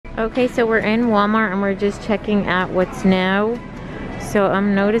Okay, so we're in Walmart and we're just checking out what's new. So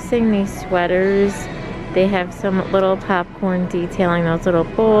I'm noticing these sweaters. They have some little popcorn detailing, those little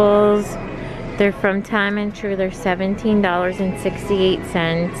balls. They're from Time and True. They're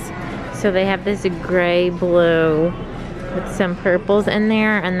 $17.68. So they have this gray blue with some purples in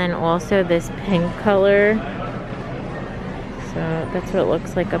there, and then also this pink color. So that's what it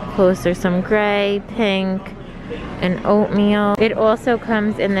looks like up close. There's some gray, pink, and oatmeal. It also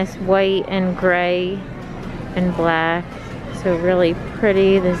comes in this white and gray and black. So really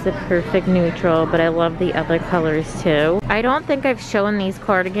pretty. This is the perfect neutral, but I love the other colors too. I don't think I've shown these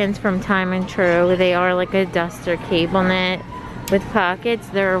cardigans from Time and True. They are like a duster cable knit with pockets.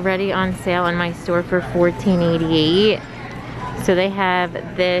 They're already on sale in my store for $14.88. So they have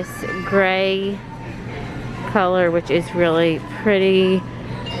this gray color, which is really pretty,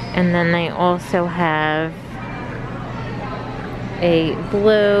 and then they also have a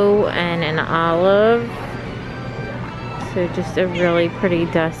blue and an olive. So just a really pretty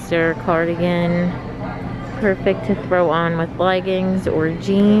duster cardigan, perfect to throw on with leggings or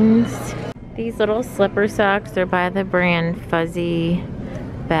jeans. These little slipper socks are by the brand Fuzzy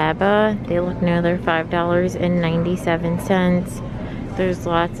Baba. They look new. They're $5.97. There's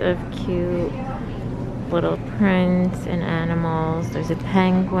lots of cute little prints and animals. There's a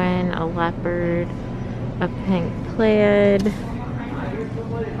penguin, a leopard, a pink plaid.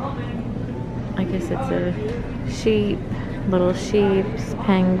 I guess it's a sheep, little sheeps,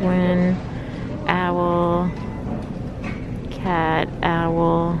 penguin, owl, cat,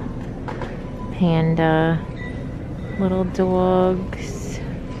 owl, panda, little dogs,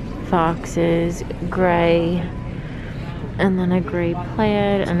 foxes, gray, and then a gray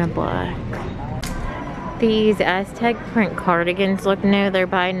plaid and a black. These Aztec print cardigans look new. They're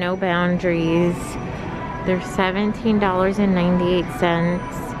by No Boundaries. They're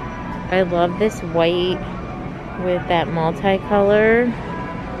 $17.98. I love this white with that multicolor.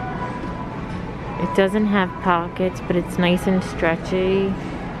 It doesn't have pockets, but it's nice and stretchy.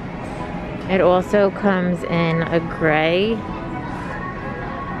 It also comes in a gray.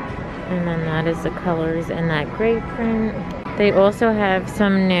 And then that is the colors in that gray print. They also have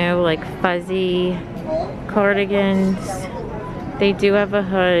some new like fuzzy cardigans. They do have a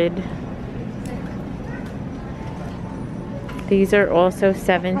hood. These are also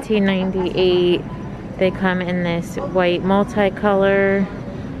 $17.98. They come in this white multicolor,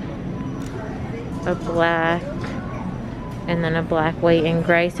 a black, and then a black, white, and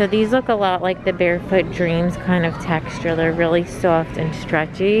gray. So these look a lot like the Barefoot Dreams kind of texture. They're really soft and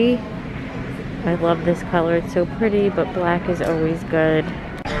stretchy. I love this color. It's so pretty, but black is always good.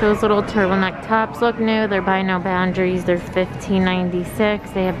 Those little turtleneck tops look new. They're by No Boundaries. They're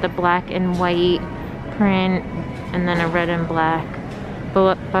 $15.96. They have the black and white print, and then a red and black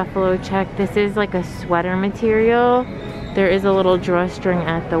buffalo check. This is like a sweater material. There is a little drawstring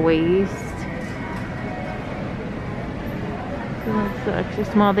at the waist. That's extra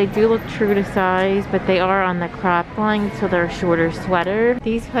small. They do look true to size, but they are on the crop line, so they're a shorter sweater.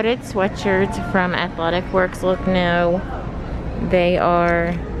 These hooded sweatshirts from Athletic Works look new. They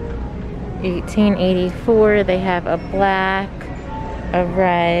are $18.84. They have a black, a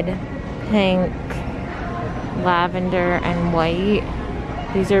red, pink, lavender, and white.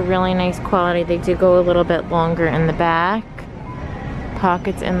 These are really nice quality. They do go a little bit longer in the back.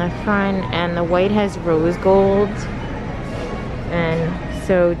 Pockets in the front, and the white has rose gold, and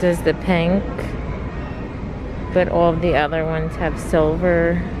so does the pink, but all of the other ones have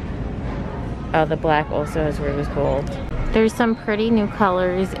silver. The black also has rose gold. There's some pretty new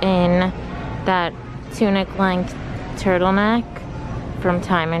colors in that tunic length turtleneck from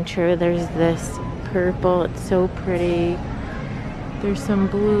Time and True. There's this purple, it's so pretty. There's some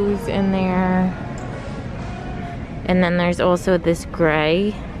blues in there. And then there's also this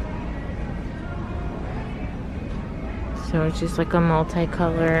gray. So it's just like a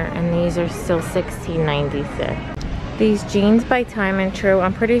multicolor, and these are still $16.96. These jeans by Time and True,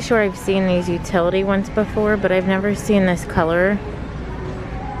 I'm pretty sure I've seen these utility ones before, but I've never seen this color.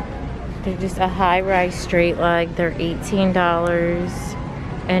 They're just a high-rise straight leg. They're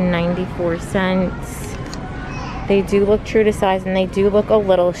 $18.94. They do look true to size, and they do look a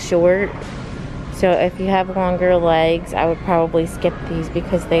little short. So if you have longer legs, I would probably skip these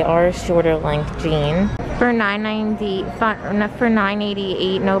because they are a shorter length jean. For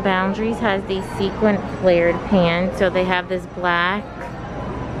 $9.88, No Boundaries has these sequin flared pants. So they have this black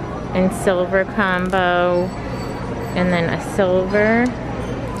and silver combo, and then a silver.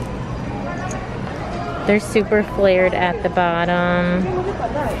 They're super flared at the bottom.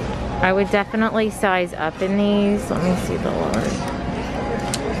 I would definitely size up in these. Let me see the large.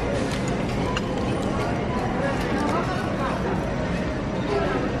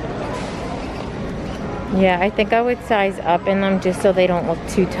 Yeah, I think I would size up in them just so they don't look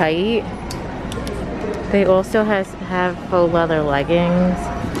too tight. They also have faux leather leggings.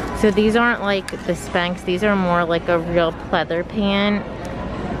 So these aren't like the Spanx, these are more like a real pleather pant.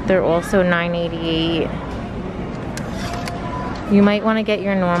 They're also $9.88. You might want to get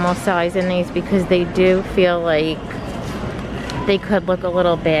your normal size in these because they do feel like they could look a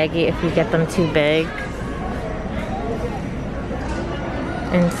little baggy if you get them too big.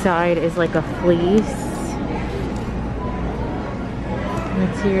 Inside is like a fleece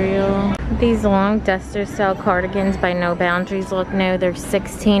material. These long duster style cardigans by No Boundaries look new. They're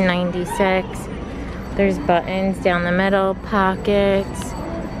 $16.96. There's buttons down the middle, pockets,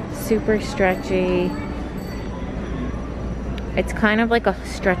 super stretchy. It's kind of like a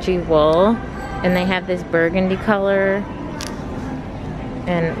stretchy wool, and they have this burgundy color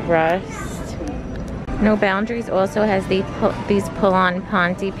and rust. No Boundaries also has these pull-on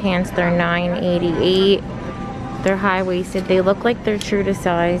Ponte pants. They're $9.88. They're high-waisted. They look like they're true to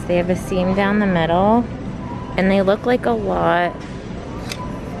size. They have a seam down the middle, and they look like a lot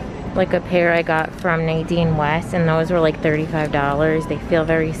like a pair I got from Nadine West, and those were like $35. They feel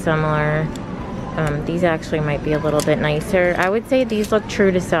very similar. These actually might be a little bit nicer. I would say these look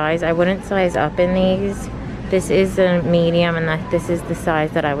true to size. I wouldn't size up in these. This is a medium, and this is the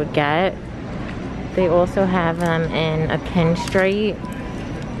size that I would get. They also have them in a pinstripe.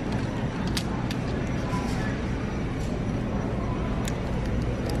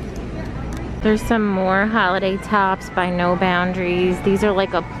 There's some more holiday tops by No Boundaries. These are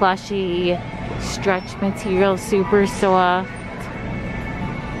like a plushy stretch material, super soft.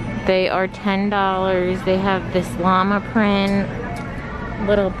 They are $10. They have this llama print,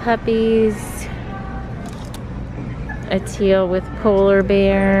 little puppies, a teal with polar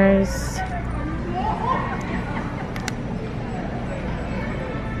bears.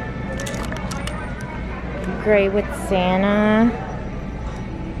 Gray with Santa.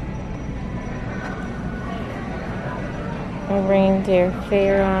 A reindeer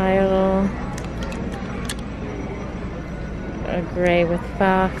Fair Isle. A gray with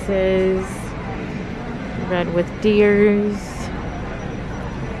foxes. Red with deers.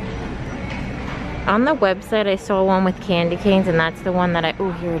 On the website I saw one with candy canes, and that's the one that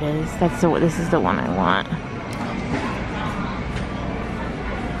oh, here it is. This is the one I want.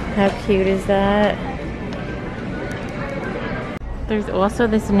 How cute is that? There's also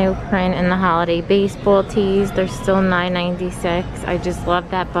this new print in the holiday baseball tees. They're still $9.96. I just love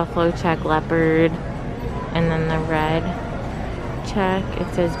that buffalo check leopard. And then the red check.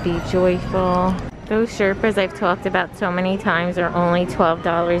 It says be joyful. Those Sherpas I've talked about so many times are only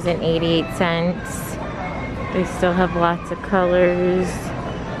 $12.88. They still have lots of colors.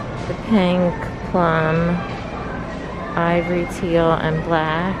 The pink, plum, ivory, teal, and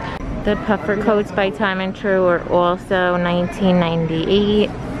black. The puffer coats by Time and True are also $19.98.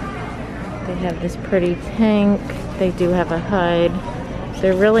 They have this pretty pink. They do have a hood.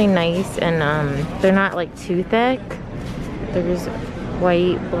 They're really nice, and they're not like too thick. There's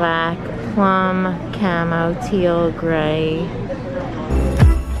white, black, plum, camo, teal, gray,